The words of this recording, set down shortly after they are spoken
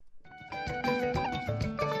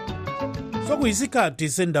Sokuyisikhathi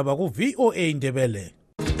sendaba ku VOA Ndebele.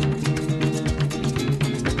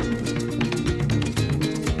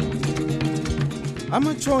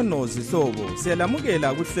 Amatshono zihlobo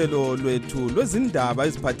siyalamukela kuhlelo lwethu lwezindaba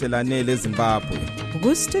eziphathelane leZimbabwe.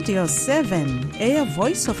 Ku Studio 7 Air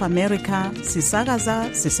Voice of America sisakaza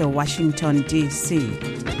sise Washington DC.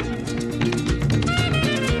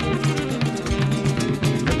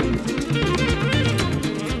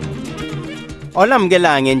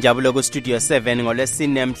 Olamukela ngenjabulo ku Studio 7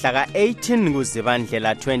 ngolesine mhla ka-18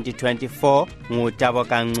 kuZibandlela 2024 nguTabo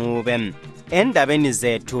Kancube. Endabeni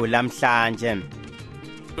zethu lamhlanje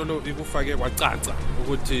lolo ikufake kwacaca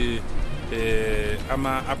ukuthi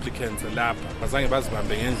ama applicants lapha bazange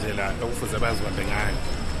bazibambe ngendlela okufuze bazibambe ngayo.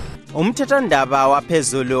 Umthethwandaba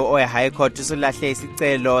waphezulu owe-High Court usulahle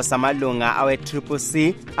isicelo samalunga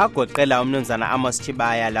awe-CCC agoqela umnumzana Amos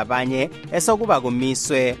Chibaya labanye esokuba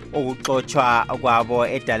kumiswe ukuxotshwa kwabo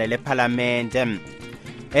edale leParliamente.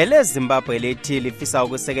 EleZimbabwe lithi lifisa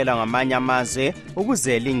ukusekelwa ngamanye amazwe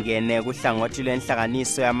ukuze lingene kuhlangothi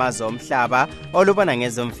lwenhlanganiso yamazwe omhlaba olubona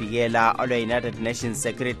ngezomvikela olwe-United Nations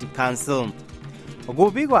Security Council.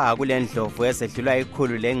 Kubikwa kule ndlovu esedlula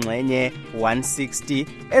ikhulu lengxenye 160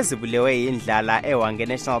 ezibulewe indlala eWange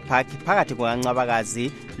National Park phakathi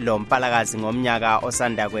kukaNcabakazi loMpalakazi ngomnyaka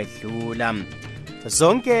osanda kwedlula.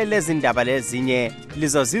 Zonke lezi ndaba lezinye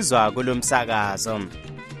lizozizwa kulomsakazo.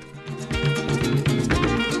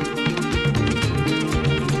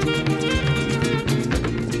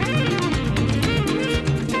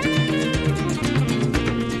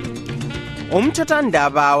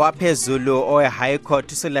 Umthethwandaba waphezulu owe-High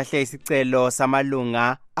Court usulahle isicelo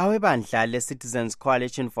samalunga awebandla le-Citizens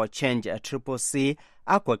Coalition for Change CCC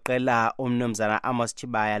agoqela umnumzana Amos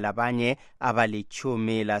Chibaya labanye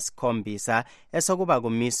abali-17 esokuba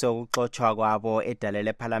kumiswe ukuxotshwa kwabo edale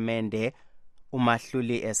leParliamente.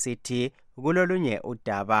 Umahluli esithi kulolunye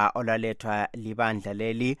udaba olwalethwa libandla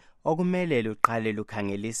leli okumele luqale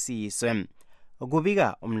lukhangelisiswe.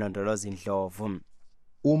 Kubika umlondolozi Ndlovu.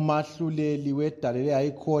 Umahluleli wedale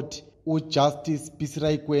le-High Court uJustice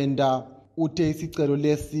Bisirai Kwenda uthe isicelo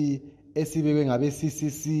lesi esibekwe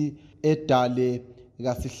ngabe-CCC edale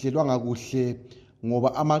kasihlelwanga kuhle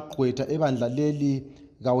ngoba amagqwetha ebandla leli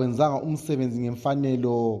kawenzanga umsebenzi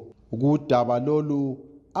ngemfanelo. Kudaba lolu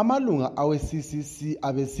amalunga awe-CCC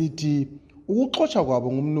abesithi ukuxotshwa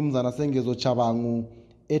kwabo ngumnumzana Sengezo Chabangu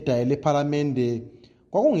edale leParliamente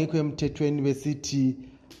kwakungekho emthethweni, besithi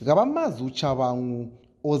kabamazi uChabangu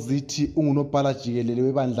ozithi ungunobhala jikelele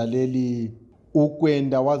webandla leli.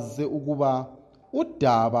 Ukwenda wazise ukuba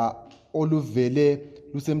udaba oluvele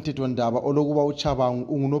lusemthethwandaba olokuba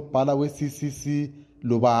uChabangu ungunobhala we-CCC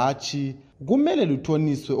loba hatshi kumele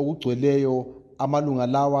luthoniswe okugcweleyo, amalunga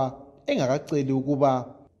lawa engakaceli ukuba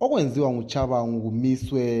okwenziwa nguChabangu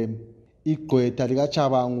kumiswe. Igqwetha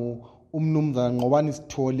likaChabangu umnumzana Ngqobani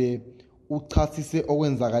Sithole uchasise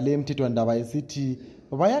okwenzakale emthethwandaba esithi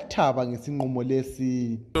bayathaba ngesinqumo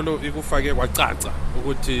lesi. Lolo ikufake kwacaca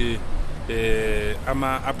ukuthi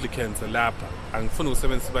ama applicants lapha angifuni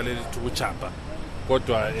ukusebenzisa ibale lithi ukuchapha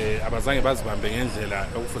kodwa abazange bazibambe ngendlela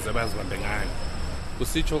okufuze bazibambe ngayo.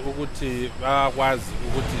 Kusitsho ukuthi bakwazi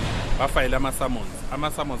ukuthi bafayile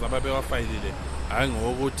ama-summons ababewafayilile hayi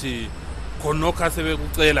ngokuthi khonokho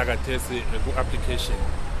sebekucela kathesi ku-application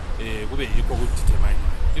kube yikho kudetermine.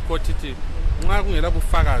 Ikhothi ithi nxa kungela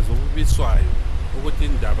bufakazi obubiswayo ukuthi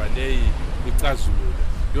indaba leyi icazulule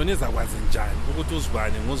yona izakwazi njani ukuthi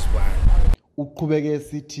uzibane ngozibane. Uqhubeke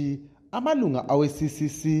esithi amalunga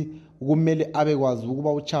awe-CCC kumele abekwazi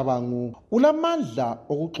ukuba uChabangu ulamandla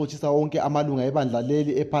okuxotshisa wonke amalunga ebandla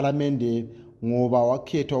leli eParliamente ngoba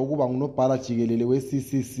wakhethwa ukuba ngunobhala jikelele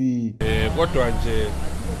we-CCC. Kodwa nje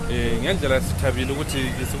ngendlela sithabile ukuthi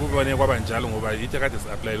sikubone kwaba njalo ngoba yithi kade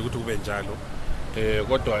si-apply ukuthi kube njalo,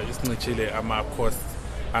 kodwa isincishile ama-costs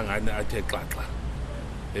angani athe xaxa.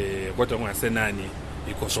 Kodwa kungasenani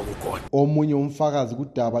yikho sokukhona. Omunye umfakazi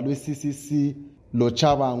kudaba lwe-CCC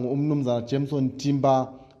loChabangu umnumzana Jameson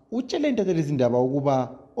Timba utshele intatheli izindaba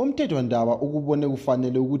ukuba umthethwandaba ukubone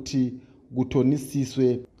kufanele ukuthi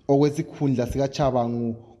kuthonisiswe okwesikhundla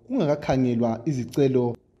sikaChabangu kungakakhangelwa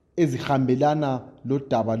izicelo ezihambelana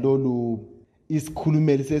lodaba lolu.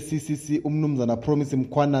 Isikhulumeli se-CCC umnumzana Promise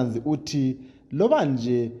Mkhwananzi uthi loba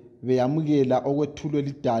nje beyamukela okwethulwe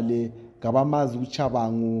lidale ngabamazi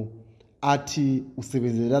uChabangu athi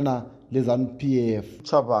usebenzelana leZANU-PF.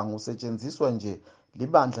 uChabangu usetshenziswa nje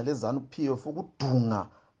libandla leZANU-PF ukudunga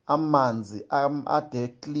amanzi ade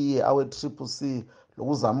clear awe-CCC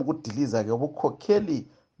lokuzama ukudiliza ke ubukhokheli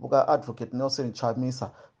buka-Advocate Nelson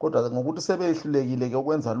Chamisa, kodwa ngokuthi sebehlulekile ke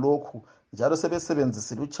ukwenza lokhu njalo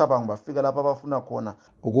sebesebenzisile uchabango bafika lapho abafuna khona.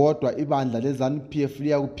 Kodwa ibandla leZANU-PF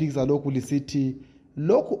liyakuphikisa lokhu lisithi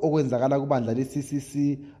lokhu okwenzakala kubandla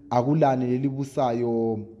le-CCC akulani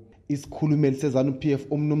lelibusayo. Isikhulumeli seZANU-PF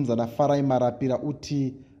umnumzana Farai Marapira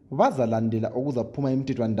uthi bazalandela okuzaphuma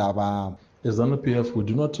emthethwandaba. As ZANU-PF, we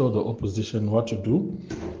do not tell the opposition what to do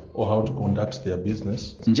or how to conduct their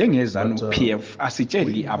business. NjengezANU-PF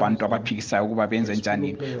asitsheli abantu abaphikisayo ukuba benze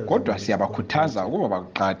njani, kodwa siyabakhuthaza ukuba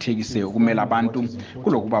baqhathekise ukumela abantu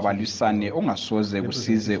kulokuba balwisane ongasoze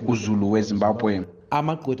kusize uZulu weZimbabwe.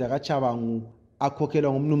 Amagqwetha kaChabangu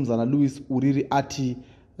akhokhelwa ngumnumzana Louis Uriri athi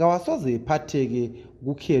kawasoze iphatheke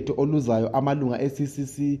kukhetho oluzayo amalunga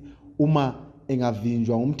e-CCC uma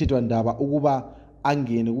engavinjwa ngumthethwandaba ukuba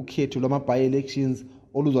angene kukhetho lwama-by-elections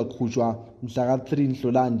oluzaqhutshwa mhla ka-3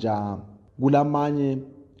 Nhlolanja. Kulamanye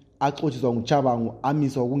axotshiswa nguChabangu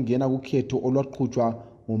amiswa ukungena kukhetho olwaqhutshwa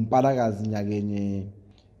ngoMpalakazi nyakenye.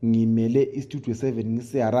 Ngimele istudio 7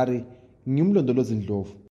 ngiseHarare, ngimlondolozi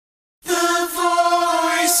Ndlovu. The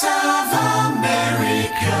Voice of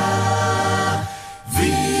America,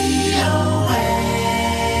 VOA.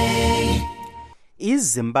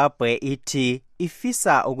 iZimbabwe ithi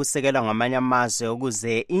ifisa ukusekelwa ngamanye amazwe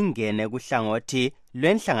ukuze ingene kuhlangothi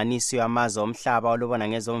lwenhlanganiso yamazwe omhlaba olubona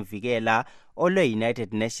ngezomvikela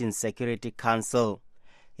olwe-United Nations Security Council.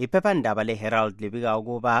 Iphephandaba leHerald libika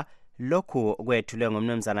ukuba lokhu kwethulwe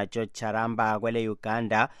ngumnumzana George Charamba kwele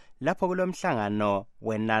Uganda lapho kulomhlangano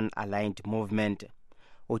we-Non-Aligned Movement.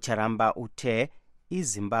 uCharamba uthe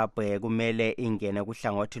iZimbabwe kumele ingene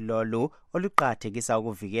kuhlangothi lolu oluqhathekisa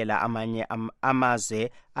ukuvikela amanye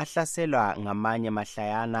amazwe ahlaselwa ngamanye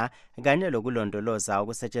mahlayana kanye lokulondoloza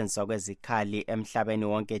ukusetshenziswa kwezikhali emhlabeni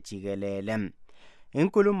wonke jikelele.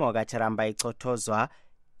 Inkulumo kaCharamba ichothozwa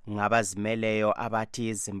ngabazimeleyo abathi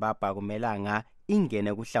iZimbabwe akumelanga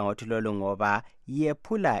ingene kuhlangothi lolu ngoba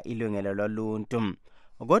yephula ilungelo loluntu.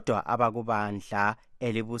 Kodwa abakubandla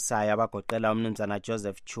elibusayo abagoqela umnumzana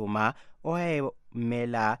Joseph Chuma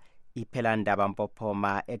owayemela iphelandaba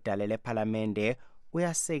Mpophoma edalele ePhalamende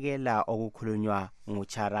uyasekela okukhulunywa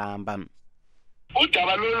nguCharamba.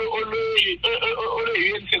 Udaba lolu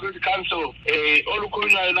olu-UN Security Council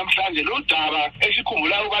olukhulunywayo namhlanje ludaba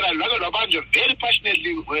esikhumbulayo ukubana lwake lwabanjwa very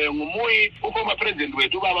passionately ngumuyi uformer president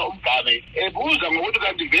wethu ubaba uMgabe ebuza ngokuthi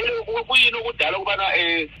kanti vele kuyini okudala ukubana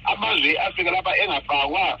amazwe afika lapha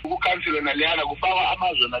engafakwa kukhansilo naleyana kufakwa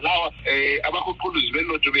amazwe nalawa abakuquluzi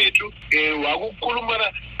benotho bethu. Wakukhuluma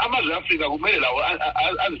amazwe Afrika kumele lawo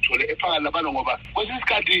azithole ephakathi labantu ngoba kwesinye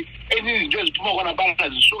isikhathi ezinye izinto eziphuma khona bana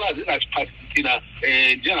zisuka zingasiphathi thina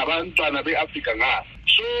njengabantwana be-Afrika nga.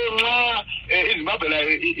 So nxa iZimbabwe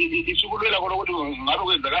isikulwela khona ukuthi ngabe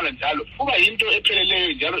kwenzakala njalo kuba yinto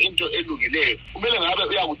epheleleyo njalo into elungileyo kumele ngabe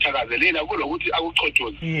uyakuthakazelela kulokuthi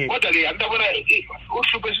akuchothoze. Kodwa-ke antabona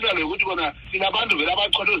uhlupho esilalo ukuthi kona sinabantu vele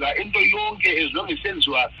abachothoza into yonke ezilonge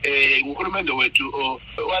isenziwa nguhulumende wethu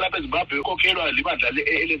walapha eZimbabwe ukhokhelwa libandla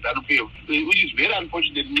eleZANU-PF, which is very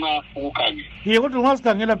unfortunate nxa ukukhangela. Kodwa nxa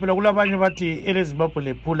sikhangela phela kulabanye bathi eleZimbabwe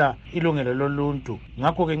lephula ilungelo loluntu,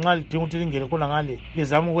 ngakho-ke nxa lidinga ukuthi lingene khona ngale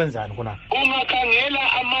lizama ukwenzani khona?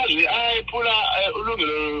 Ungakhangela amazwe ayephula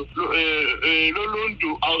ulungelo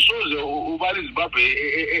loluntu awusoze ubala iZimbabwe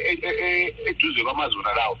eduze kwamazwe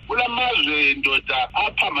lawo. Kulamazwe ndoda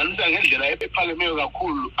aphambanisa ngendlela ephakemeyo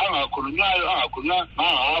kakhulu angakhulunywayo angakhulunywa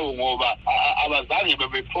ngawo ngoba abazange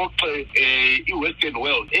bephoxe i-Western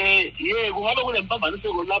world. Kungabe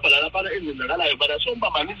kunempambaniseko lapha lalapha ezenzakalayo but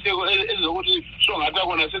asompambaniseko ezokuthi songathi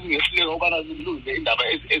kona sesingehluleka ukubana silungise indaba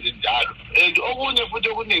ezinjalo. Okunye futhi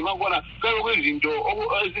okuningi ngakubona kube kuyizinto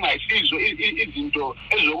ezingayisizo izinto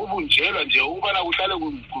ezokubunjelwa nje ukubana kuhlale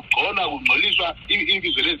kugcona kungcoliswa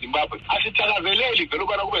ibizo leZimbabwe. Asithakazeleli vele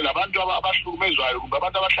ukubana kube labantu abahlukumezwayo kumbe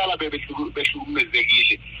abantu abahlala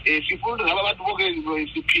behlukumezekile. Sifuna ukuthi ngabe abantu bonke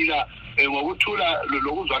siphila ngokuthula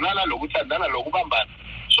lokuzwanana lokuthandana lokubambana.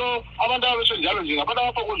 So abantu abasenjalo nje ngabantu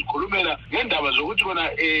abapha ukuzikhulumela ngendaba zokuthi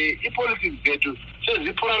kona ipolitics zethu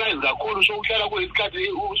sezipolarize kakhulu sokuhlala kuyisikhathi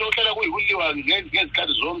sokuhlala kuyikuliwa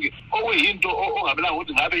ngezikhathi zonke okuyinto ongabelanga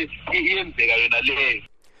ukuthi ngabe iyenzeka yona leyo.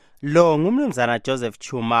 Lo ngumnumzana Joseph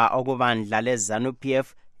Chuma okubandla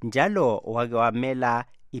leZANU-PF njalo wake wamela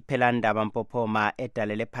iphelandaba Mpophoma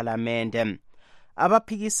edalele ePhalamende.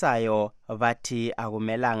 Abaphikisayo bathi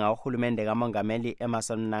akumelanga uhulumende kaMongameli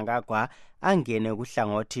Emmerson Mnangagwa angene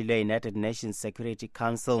kuhlangothi lwe-United Nations Security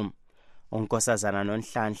Council. Unkosazana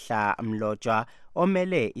Nonhlanhla Mlotshwa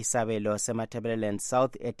omele isabelo seMatabeleland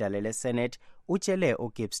South edalele Senate utshele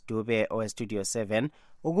uGibbs Dube oweStudio 7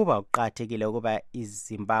 ukuba uqhathekile ukuba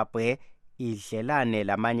iZimbabwe idlelane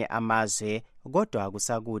lamanye amazwe kodwa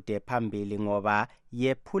kusakude phambili ngoba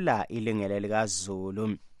yephula ilungelo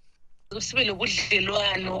likaZulu. sibe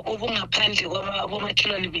lobudlelwano obungaphandle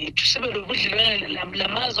kwamakhelwane bethu, sibe lobudlelwano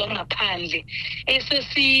lamazwe angaphandle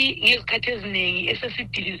ngezikhathi eziningi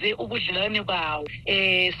esesidilize ubudlelwano bawo.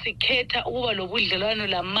 Sikhetha ukuba lobudlelwano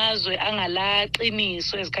lamazwe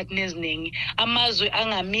angalaqiniso ezikhathini eziningi, amazwe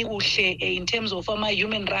angami kuhle in terms of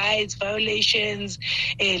human rights violations,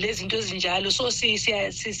 lezinto ezinjalo. So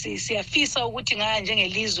siyafisa ukuthi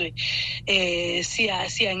njengelizwe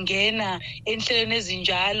siyangena enhlelweni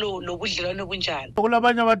ezinjalo lobudlelwano bunjalo.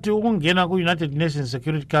 Kulabanye abathi ukungena ku-United Nations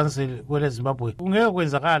Security Council kweleZimbabwe kungeke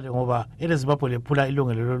kwenzakale ngoba eleZimbabwe lephula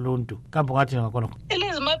ilungelo loluntu. Kambe ngathi ngakhona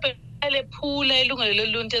eleZimbabwe lephula ilungelo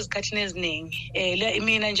loluntu ezikhathini eziningi.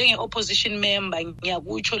 Mina njenge-opposition member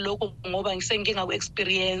ngiyakutsho lokho ngoba ngisengike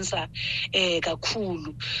ngaku-experience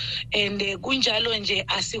kakhulu, and kunjalo nje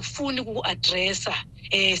asifuni uku-addressa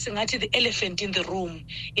singathi the elephant in the room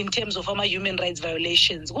in terms of human rights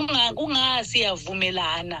violations.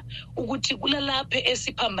 Siyavumelana ukuthi kulalapho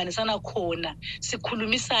esiphambanisana khona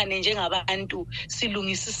sikhulumisane njengabantu,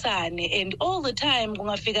 silungisisane, and all the time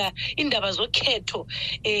kungafika indaba zokhetho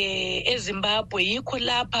eZimbabwe yikho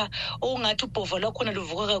lapha ongathi ubhova lwakhona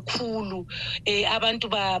luvuka kakhulu, abantu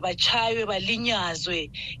bachaywe balinyazwe,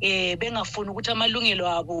 bengafuni ukuthi amalungelo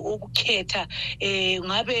abo okukhetha,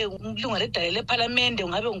 ngabe umlungu ledale leParliament,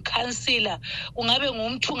 ungabe ungikhansila, ungabe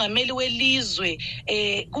ngumthungameli welizwe,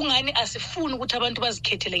 kungani asifuni ukuthi abantu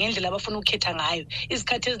bazikhethele ngendlela abafuna ukukhetha ngayo.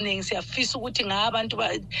 Isikhathi eziningi siyafisa ukuthi ngabantu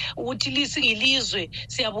ukuthi lisingilizwe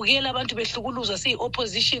siyabukela abantu behlukuluzwa,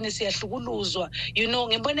 siyi-opposition siyahlukuluzwa,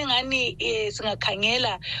 ngibone ngani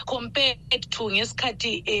singakhangela compared to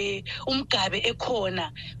ngesikhathi umgabe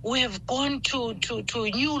ekhona. We have gone to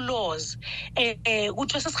new laws,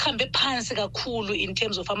 ukuthi sesihambe phansi kakhulu in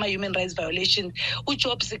terms of human rights violations.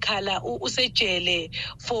 uJob Sikhala usejele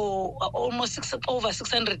for almost over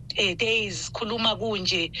 600 days khuluma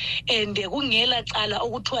kunje, and kungela cala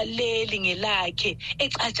okuthiwa leli ngelakhe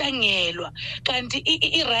ecatshangelwa, kanti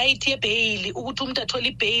i-right yebail ukuthi umuntu athole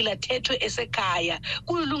ibail athethwe esekhaya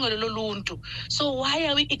kulungelo loluntu. So why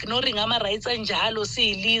are we ignoring ama-rights anjalo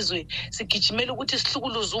siyilizwe sigijimela ukuthi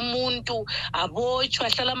sihlukuluze umuntu abotshwa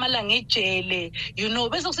ahlala amalanga ejele,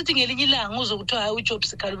 bese kusithi ngelinye ilanga uzokuthiwa hayi uJob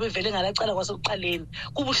Sikhala ubevele ngalacala kwasekuqaleni.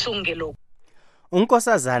 Kubuhlungu lokho.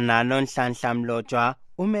 uNkosazana Nonhlanhla Mlotshwa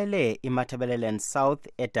umele iMatabeleland South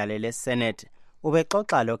edalele Senate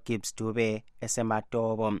ubexoxa loGibbs Dube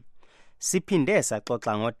eseMatobo. Siphinde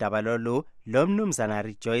saxoxa ngodaba lolu lomnumzana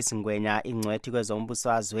Rejoice Ngwenya ingcwethi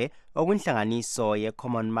kwezombusazwe okunhlanganiso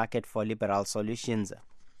ye-Common Market for Liberal Solutions.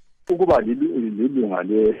 Ukuba lilunga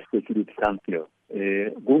le-Security Council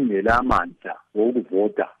kungela amandla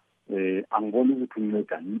wokuvota, angiboni ukuthi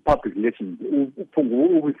unceda i-public relations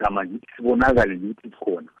ukuzama nje sibonakale ukuthi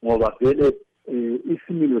sikhona, ngoba vele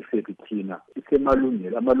isimilo sethu thina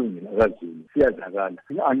isemalungelo akazulu siyazakala.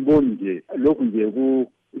 Angiboni nje lokhu nje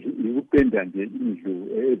ukupenda nje indlu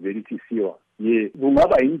everifisiwa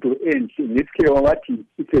kungaba into enhle nesikhe wathi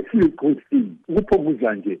it's a feel good thing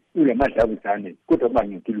ukuphokuza nje ulamadlabuzane kodwa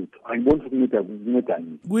kungancedi lutho. Angiboni ukuthi kunceda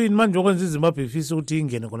nini. Kuyini manje okwenza iZimbabwe ifisa ukuthi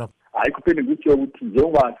ingene khonapho? Hayi kuphela ngitsho ukuthi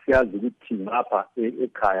njengoba siyazi ukuthi ngapha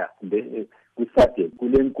ekhaya kusade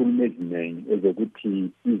kule nkulumo eziningi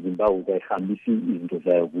ezokuthi iZimbabwe kayihambisi izinto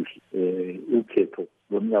zayo kuhle, ukhetho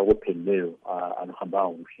lomnyaka ophelileyo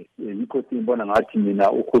aluhambanga kuhle. Yikho simbona ngathi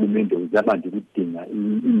mina uhulumende uzama nje ukudinga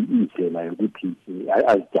indlela yokuthi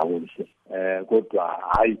azijabulise, kodwa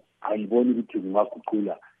hayi angiboni ukuthi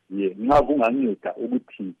kungaguqula. Nxa kunganceda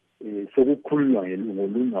ukuthi sokukhulunywa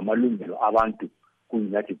ngamalungelo abantu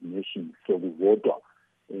ku-United Nations sokuvotwa,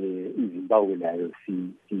 iZimbabwe nayo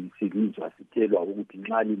silizwa sitshelwa ukuthi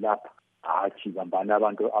nxa lilapha hatshi bambana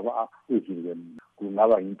abantu uzizwe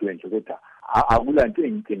kungaba yinto enhle, kodwa akula nto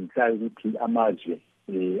engitshengisayo ukuthi amazwe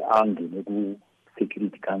angene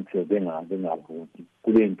ku-Security Council bengavoti.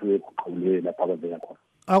 Kule nto eguquleyo lapha abavela khona.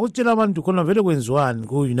 Akutshela abantu khona vele kwenziwani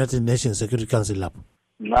ku-United Nations Security Council lapho?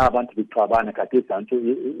 Nxa abantu bexabana kade zanto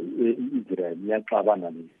i-Israel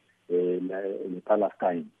iyaxabana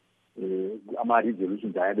ne-Palestine,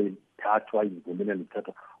 ama-resolutions ayabe thathwa, izivumelwano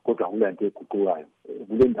zithathwa, kodwa kula nto eguqukayo.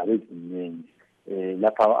 Kule ndaba eziningi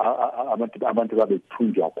lapha abantu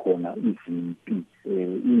babethunjwa khona izimpi,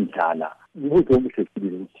 indlala. Ukuze omuhle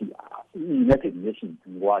sibile ukuthi i-United Nations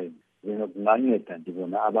ngwayo kunganceda nje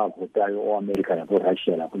bona abavotayo o-America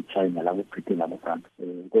nabo-Russia labo-China labo-Britain labo-France,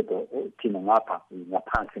 kodwa thina ngapha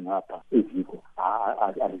ngaphansi ngapha eziko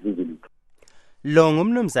azizi lutho. Lo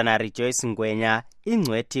ngumnumzana Rejoice Ngwenya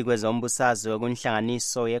ingcwethi kwezombusazwe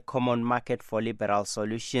kunhlanganiso ye-Common Market for Liberal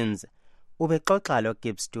Solutions. Ubexoxa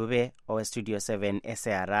loGibbs Dube oweStudio 7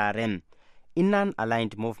 eseHarare.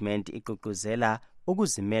 I-Non-Aligned Movement igqugquzela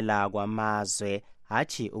ukuzimela kwamazwe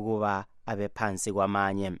hatshi ukuba abe phansi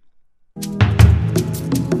kwamanye.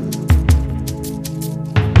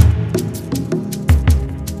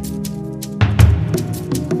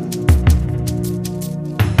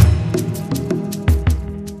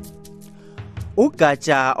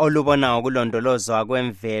 Ugatsha olubona ngokulondolozwa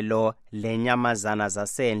kwemvelo lenyamazana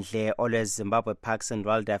zasendle olweZimbabwe Parks and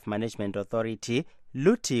Wildlife Management Authority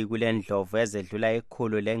luthi kulendlovu ezedlula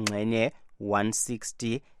ikhulu lengxenye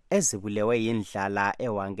 160 ezibulewe yindlala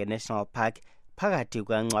eHwange National Park phakathi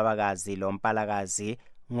kwaNcwabakazi loMpalakazi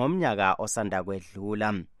ngomnyaka osanda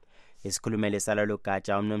kwedlula. Isikhulumeli salolu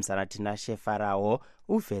gatsha umnumzana Tinashe Farawo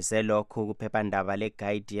uveze lokhu kuphephandaba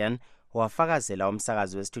leGuardian wafakazela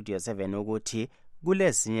umsakazi weStudio 7 ukuthi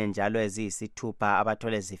kulezinye njalo eziyisithupha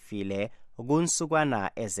abathole zifile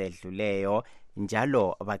kunsukwana ezedluleyo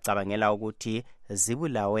njalo bacabangela ukuthi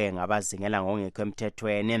zibulawe ngabazingela ngokungekho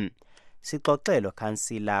emthethweni. Sixoxelo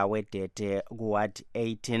kansila wedete kuward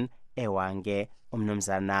 18 eHwange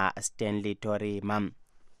umnumzana Stanley Torima.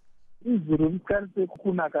 Izulu liqalise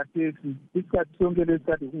kuna kathesi isikhathi sonke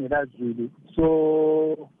lesikhathi kungela zulu,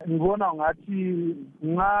 so ngibona ngathi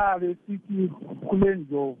nxa besithi kule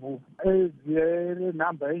ndlovu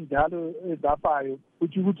ezinamba enjalo ezafayo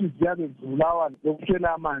ukuthi ziyabe zibulawa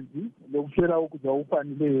lokuswela amanzi lokuswela ukudla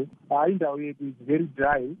okufaneleyo. Indawo yethu is very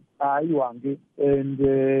dry iHwange, and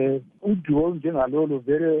uduo njengalolo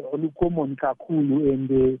very olucommon kakhulu,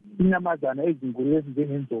 and inyamazana ezinkulu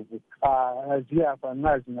ezinjengendlovu ziyafa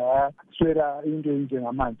nxa zingaswela into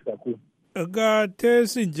enjengamanzi kakhulu.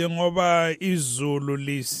 Kathesi njengoba izulu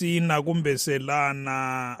lisina kumbe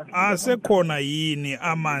selana, asekhona yini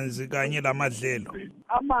amanzi kanye lamadlelo?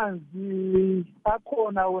 Amanzi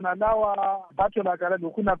akhona wona lawa atholakala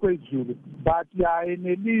lokhuna kwezulu, but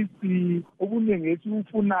ayenelisi okuningi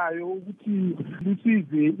esikufunayo ukuthi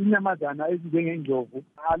lusize inyamazana ezinjengendlovu.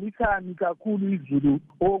 Alikhani kakhulu izulu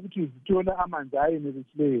okokuthi zithola amanzi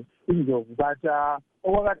ayenelisileyo indlovu, but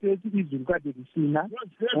okwakathethi izulu kade lisina.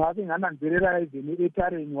 Ngabe ngananzelela even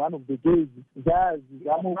eTareni one of the days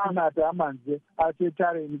zama ukunatha amanzi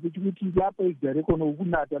aseTareni ukuthi lapho ezidare khona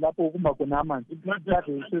ukunatha lapho okuma khona amanzi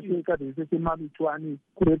kade sesemalutshwane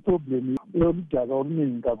kule problem yoludaka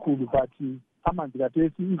oluningi kakhulu, but amanzi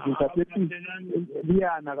kathesi izulu kathesi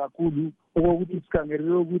liyana kakhulu okokuthi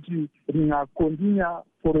sikhangelele ukuthi lingakontinya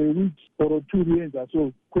for a week or 2 yenza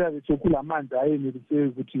so kuyabe sekulamanzi ayenelise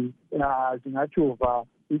ukuthi zingatshova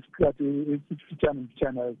isikhathi esifitshane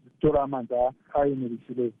zithola amanzi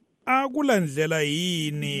ayenelisileyo. Akula ndlela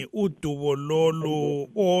yini udubo lolu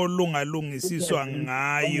olungalungisiswa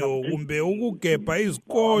ngayo, kumbe ukugebha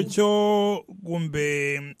izikotsho,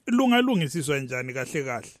 kumbe lungalungisiswa njani kahle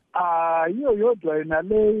kahle? Iyo yodwa yona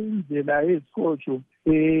le indlela yezikotsho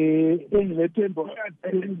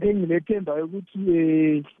engilethemba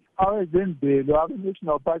ukuthi awezemvelo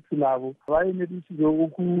abe-national parks labo bayenelisile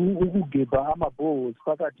ukugebha amabhozi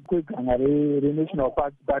phakathi kweganga le-national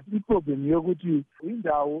parks, but iproblem yokuthi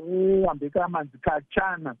indawo ehambeka amanzi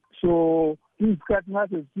khatshana, so isikhathi nxa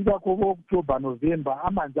sesifika ko-October November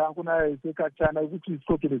amanzi akhona esekhatshana ukuthi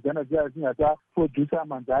izikotsho lezana zingasaproduce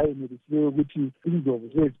amanzi ayenelisileyo ukuthi indlovu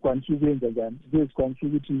zezikwanisa ukwenza njani, zezikwanisa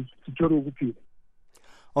ukuthi sithole ukuphila.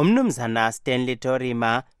 Umnumzana Stanley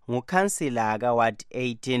Torima ngukhansila kaWard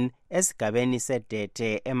 18 esigabeni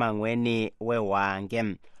sedete emangweni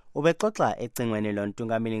weHwange. Ubexoxa ecingweni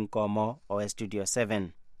loNtungamili Nkomo oweStudio 7.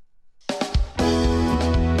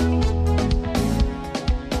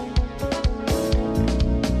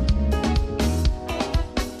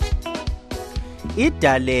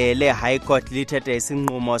 Idale le-High Court lithethe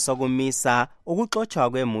isinqumo sokumisa ukuxotshwa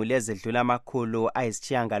kwemuli ezidlula amakhulu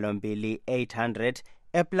ayisishiyagalombili 800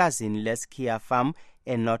 eplazini leSkia Farm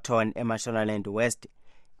eNorton eMashonaland West.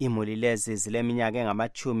 Imuli lezi zileminyaka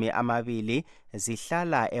engama-20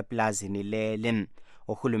 zihlala eplazini leli.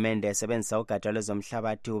 Uhulumende esebenzisa ugatsha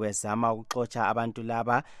lwezomhlabathi ubezama ukuxotsha abantu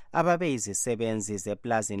laba ababeyizisebenzi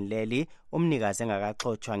zeplazini leli umnikazi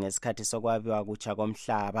engakaxotshwa ngesikhathi sokwabiwa kutsha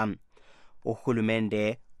komhlaba.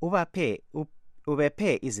 Uhulumende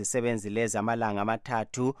ubephe izisebenzi lezi amalanga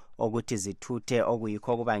amathathu ukuthi zithuthe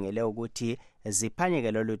okuyikho kubangele ukuthi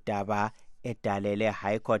ziphanyeke lolu daba edale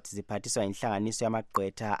le-High Court ziphathiswa inhlanganiso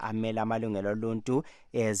yamagqwetha amela amalungelo oluntu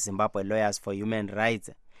eZimbabwe Lawyers for Human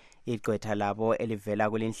Rights. Igqwetha labo elivela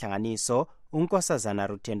kulinhlanganiso unkosazana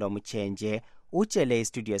Rutendo Muchenje utshele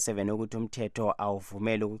iStudio 7 ukuthi umthetho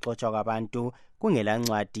awuvumeli ukuxotshwa kwabantu kungela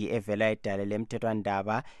ncwadi evela edale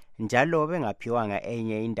lemthethwandaba njalo bengaphiwanga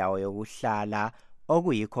enye indawo yokuhlala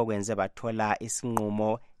okuyikho kwenze bathola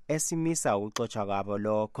isinqumo esimisa ukuxotshwa kwabo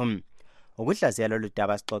lokho. Ukuhlaziya lolu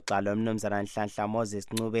daba sixoxa lo mnumzana Nhlanhla Moses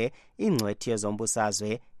Ncube, ingcwethi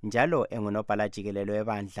yezombusazwe njalo engunobhala jikelelo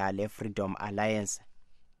webandla le-Freedom Alliance.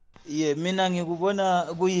 Mina ngikubona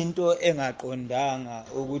kuyinto engaqondanga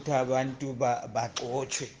ukuthi abantu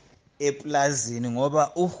baxotshwe eplazini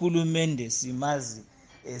ngoba uhulumende simazi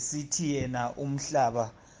esithi yena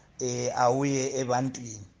umhlaba awuye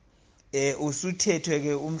ebantwini. Usuthethwe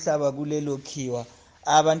ke umhlaba kulelo khiwa,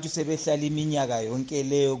 abantu sebehlala iminyaka yonke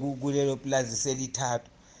leyo kulelo plazi selithathwa.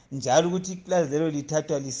 Njalo ukuthi iplazi lelo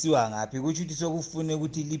lithathwa lisiwa ngaphi, kuthi ukuthi sokufune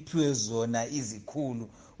ukuthi liphiwe zona izikhulu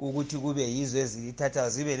ukuthi kube yizo ezilithatha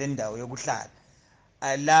zibe lendawo yokuhlala.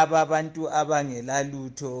 Laba abantu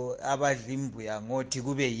abangelalutho abadla imbuya ngothi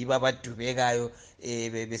kube yibo abadubekayo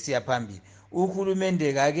besiya phambili.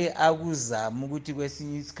 Uhulumende kake akuzama ukuthi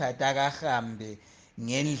kwesinye isikhathi akahambe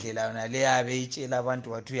ngendlela yona le abeyitshela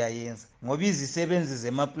abantu wathi uyayenza, ngoba izisebenzi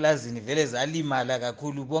zemaplazini vele zalimala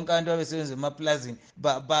kakhulu. Bonke abantu abasebenza emaplazini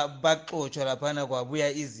baxotshwa laphana, kwabuya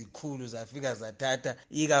izikhulu zafika zathatha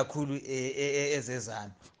ikakhulu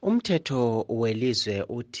ezezana. Umthetho welizwe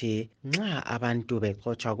uthi nxa abantu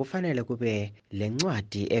bexotshwa kufanele kube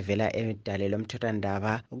lencwadi evela edaleni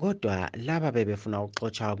lomthethwandaba, kodwa laba bebefuna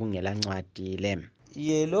ukuxotshwa kungela ncwadi le.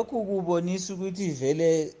 Lokhu kubonisa ukuthi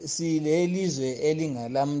vele silelizwe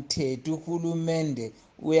elingalamthetho. Uhulumende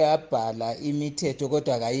uyabhala imithetho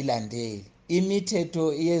kodwa kayilandeli.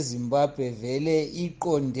 Imithetho yeZimbabwe vele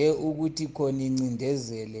iqonde ukuthi khona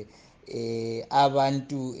incindezele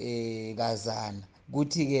abantu kazana,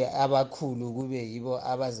 kuthi ke abakhulu kube yibo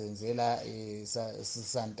abazenzela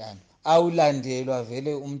santana. Awulandelwa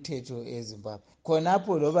vele umthetho eZimbabwe.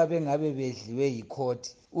 Khonapho loba bengabe bedliwe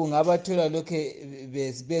yikhoti, ungabathola lokhe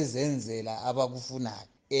bezenzela abakufunayo.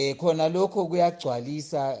 Khona lokho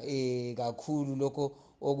kuyagcwalisa kakhulu lokho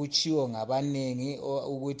okuchiwo ngabanengi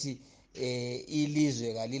ukuthi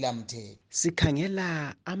ilizwe kalilamthetho.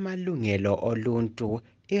 Sikhangela amalungelo oluntu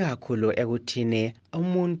ikakhulu ekuthini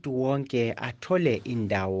umuntu wonke athole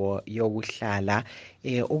indawo yokuhlala.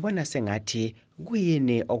 Ubona sengathi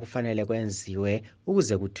kuyini okufanele kwenziwe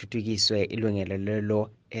ukuze kuthuthukiswe ilungelo lelo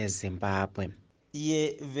eZimbabwe?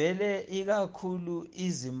 Vele ikakhulu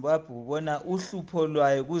iZimbabwe ubona uhlupho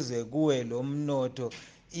lwayo kuze kuwe lomnotho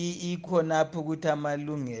ikhonapho ukuthi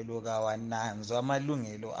amalungelo kawananzwa,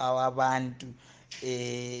 amalungelo awabantu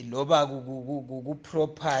loba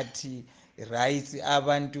ku-property rights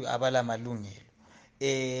abantu abalamalungelo.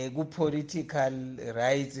 Ku-political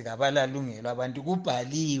rights kabalalungelo abantu,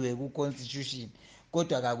 kubhaliwe ku-constitution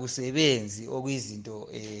kodwa kakusebenzi okuyizinto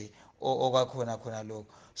okwakhona khona lokho.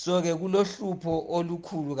 So ke kulohlupho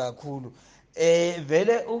olukhulu kakhulu.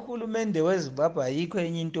 Vele uhulumende weZimbabwe ayikho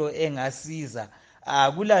enye into engasiza.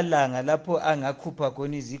 Akulalanga lapho angakhupha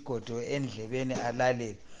khona izigodo endlebeni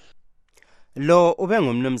alalele. Lo ube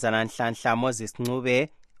ngumnumzana Nhlanhla Moses Ncube,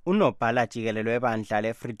 unobhala jikelelo webandla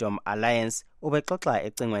le-Freedom Alliance, ubexoxa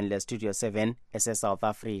ecingweni le-Studio 7 ese-South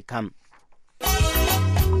Africa.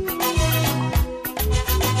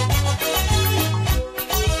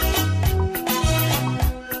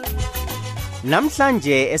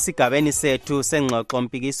 Namhlanje esigabeni sethu sengxoxo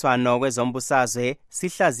mpikiswano kwezombusazwe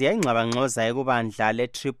sihlaziya ingxabangxoza ekubandla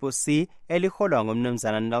le-CCC eliholwa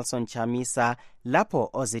ngumnumzana Nelson Chamisa, lapho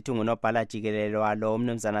ozithi ngunobhala jikelelo walo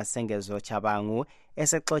umnumzana Sengezo Chabangu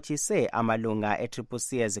esexoxise amalunga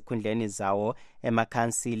e-CCC ezikhundleni zawo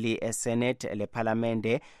emakhansili eSenate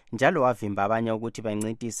lePhalamende, njalo wavimba abanye ukuthi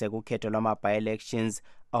bancintise kukhetho lwama-by-elections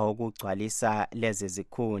awokugcwalisa lezi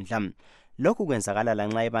zikhundla. Lokhu kwenzakala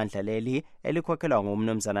lanxa ibandla leli elikhokhelwa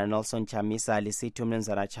ngumnumzana Nelson Chamisa lisithi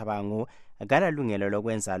umnumzana Chabangu akalalungelo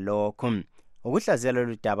lokwenza lokhu. Ukuhlaziya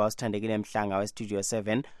lolu daba usithandekile Mhlanga weStudio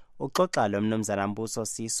 7 uxoxa lo mnumzana Mbuso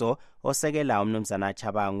Siso osekela umnumzana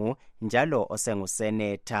Chabangu njalo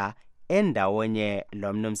osenguseneta, endawonye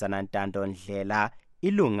lo mnumzana Ntando Ndlela,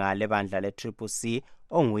 ilunga lebandla le-CCC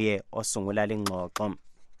onguye osungula lengxoxo.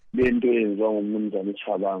 Lento yenziwa ngumnumzana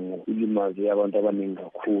uChabangu ilimaze abantu abaningi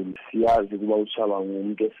kakhulu. Siyazi kuba uChabangu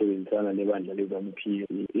umuntu osebenzisana nebandla lezampilo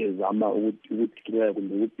ezama ukuthikela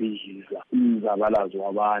kumbe ukubhidliza umzabalazo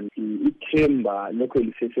wabantu. Ithemba lokho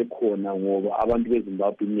lisesekhona ngoba abantu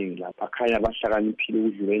beZimbabwe iningi lapha akhanya bahlakaniphile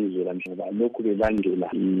ukudlula indlela njengoba lokhu belandela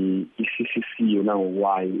i-CCC yona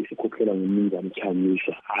ngokwayo isikhokhelwa ngumnumzana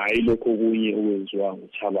Chamisa, hayi lokho kunye okwenziwa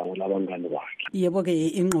nguChabangu labangane bakhe. Yebo-ke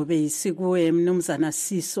ingqobe isikuwe mnumzana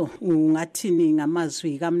Siso, ungathini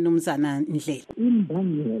ngamazwi kaMnumzana Ndlela?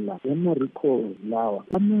 Imbangela yama-recall lawa,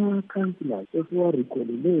 ama-councillors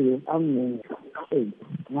esiwarekholileyo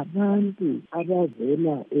ngabantu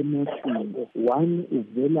abavela emashingo, one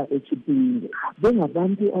uvela eChipinge.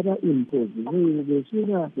 Bengabantu aba-impoziweyo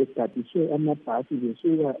besuka begadiswe amabhasi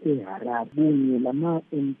besuka eHarare kunye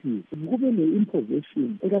lama-MP. Kube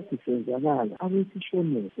ne-imposition ekadisenzakala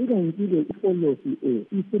abesishonela. Ikantile ifolosi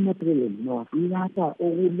iseMatabele North lapha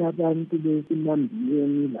okulabantu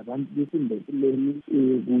besimambiyeni labantu besindebeleni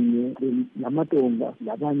kunye lamatonga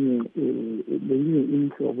labanye lenye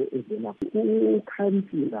inhlobo evela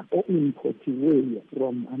ukhansila o-importiweyo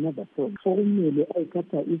from another point sokumele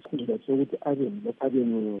ayithatha isikhundla sokuthi abe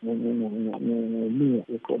ngomeya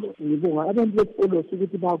wefolosi. Ngibonga abantu befolosi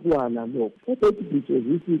ukuthi bakwala lokho. I-Beit Bridge as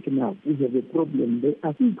we speak now, we have a problem there.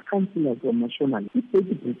 I think councillors are national.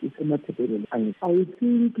 I-Beit Bridge iseMatabele. I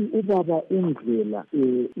think ubaba uNdlela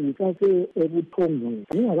usase ebuthongweni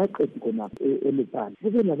ngingakaqedi khonapho eLupane.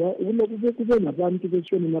 Kube nabantu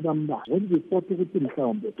beshonini abambalwa. Ngiziphoqa ukuthi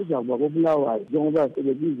mhlawumbe kuzakuba kobulawayo njengoba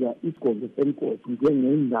sebebiza isigodlo senkosi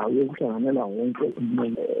njengendawo yokuhlanganela wonke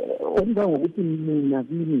umuntu. Okungangokuthi mina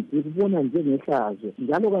kimi ngikubona njengehlazo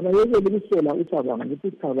njalo kabayekele ukusola uCabango ukuthi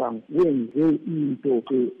uCabango wenze into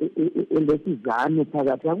elesizano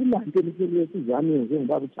phakathi. Akulanto elesizano yenze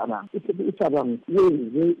ngobaba uCabango. uCabango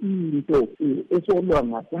wenze into esolwa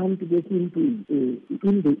ngabantu besintwini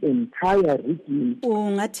in the entire region.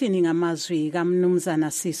 Ungathini ngamazwi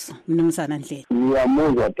kaMnumzana Siso, Mnumzana Ndlela?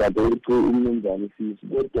 Ngiyamuzwa dadewethu uMnumzana Siso,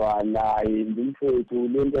 kodwa naye ngumfowethu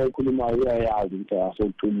lento ayikhulumayo uyayazi ukuthi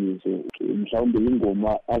asoqiniso. Mhlawumbe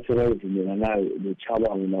ingoma asekayivumela nayo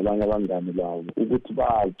noCabango nabanye abangane babo ukuthi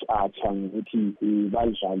bacatsha ngokuthi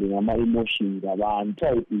badlale ngama-emotions abantu.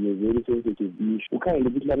 It's very sensitive issue. Ukhangele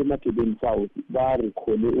ukuthi lapha eMatabele South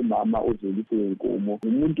barekhole umama ozelise wenkomo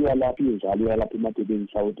umuntu walapha injalo yalapha eMatabele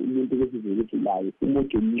South umuntu besizelilayo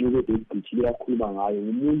umuntu omncane ebhedithile yakhuluma ngayo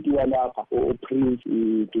umuntu walapha oPrince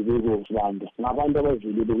Dubeko Sibanda ngabantu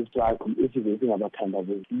abavelele kustrike esivele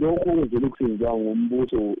singabathandabuzi. Lokho kwenzele kusenziwa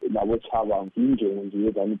ngombuso labo Cabango injongo nje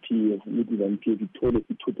yeZANU-PF ukuthi iZANU-PF ithole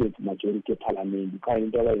i-2/3 majority eParliament. Khaya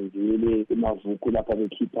into abayenzele emavuku lapha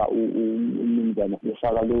bekhipha umnumzana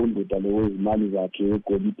befaka lowo ndoda lowo izimali zakhe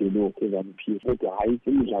egolide lo eZANU-PF. Kodwa hayi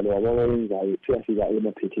imidlalo wabayenzayo siyafika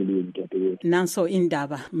emaphethelweni dadewethu. Nanso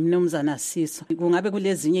indaba Mnumzana Siso, kungabe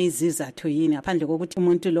kulezinye izizathu yini ngaphandle kokuthi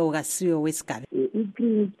umuntu lo kasiwe wesigaba?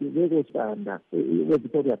 uPrince Dubeko Sibanda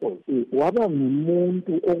weVictoria Falls waba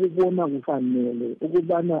ngumuntu okubona kufanele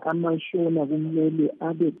ukubana amashona kumele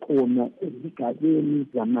abe khona ezigabeni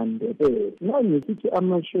zamaNdebele. Nxa ngisithi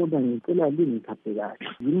amashona ngicela lingithathe kahle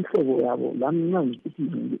yimhlobo yabo lami nxa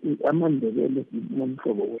ngisithi amaNdebele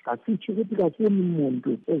nomhlobo asithi ukuthi kasini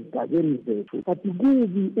umuntu ezigabeni zethu kanti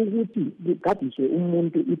kubi ukuthi kugadiswe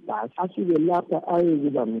umuntu ibhasi asuke lapha aye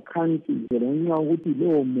kuba ngikhansile ngenxa ukuthi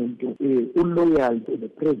lowo muntu uloyal to the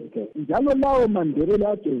president. Njalo lawo maNdebele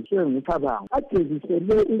ajeziswe nguCabango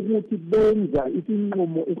ajezisele ukuthi benza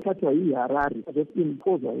isinqumo esithathwa yiHarare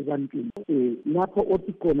abesimpoza ebantwini lapho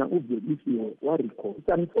othi khona uvelisiwe warecall. It's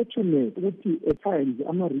unfortunate ukuthi at times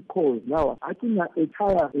ama-recalls lawa acina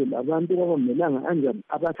ekhaya labantu kwabamelanga anjani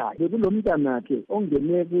abakhaya. Kulomntanakhe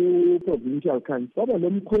ongene ku-provincial council waba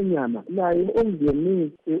lomkhwenyana laye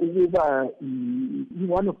ongene ukuba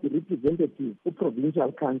one of the representatives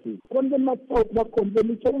ku-provincial council. Konke eMaSouth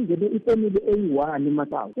bakhompelise ungene ifamily eyi-1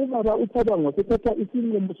 eMaSouth. Ubaba uCabango wasethatha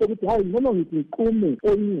isinqumo sokuthi hayi noma ngithi ngiqume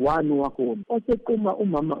eyi-1 wakhona wasequma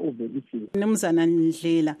umama uvelisiwe. Mnumzana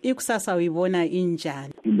Ndlela, ikusasa uyibona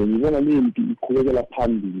injani? Ngibona lempi iqhubekela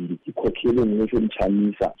phambili ikhokhele ngisho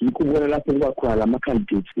umchanisa. Ngikubona lapho kuba khona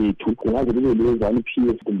lama-candidates ethu kungaze kube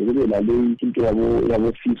leZANU-PF kumbe kube lale into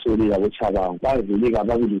yabo Siso le yabo Cabango bavele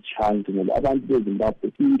kababe le-chance ngoba abantu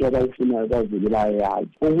beZimbabwe into abayifunayo bavele bayayazi.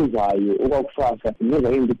 Okuzayo okwakusasa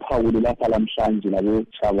ngeza ke ngiphawule lapha lamhlanje labo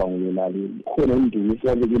Cabango lelale khona induku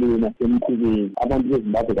esibabekele yona emqhubeni. Abantu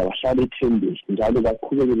beZimbabwe abahlale ethembeni njalo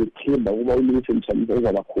baqhubeke bethemba ukuba uMilisi Mchanisa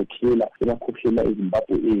uzabakhokhela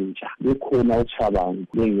eZimbabwe entsha. Bekhona uCabango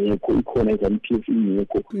bengekho ikhona iZANU-PF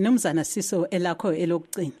ingekho. Mnumzana Siso elakho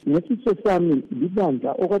elokugcina. Ngesiso sami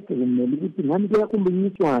libandla okade kumele ukuthi ngani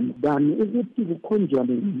kuyakhulunyiswana bani ukuthi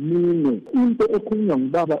kukhonjwane yimini into ekhulunywa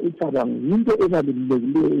ngubaba uCabango into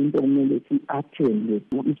ebalulekileyo into kumele si-athende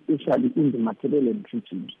especially in the Matabele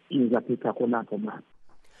treaty ngizaphetha khonapho manje.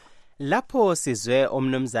 Lapho sizwe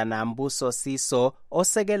umnumzana Mbuso Siso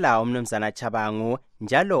osekela umnumzana Cabango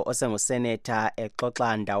njalo osenguseneta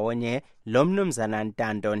exoxa ndawonye lo mnumzana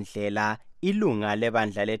Ntando Ndlela ilunga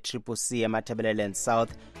lebandla le-CCC eMatabeleland South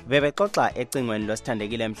bebexoxa ecingweni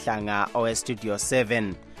losithandekile Mhlanga oweStudio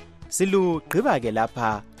 7. Silugqiba ke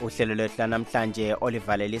lapha uhlelo lwethu namhlanje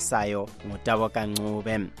olivalelisayo nguTabo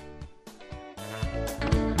Kancube.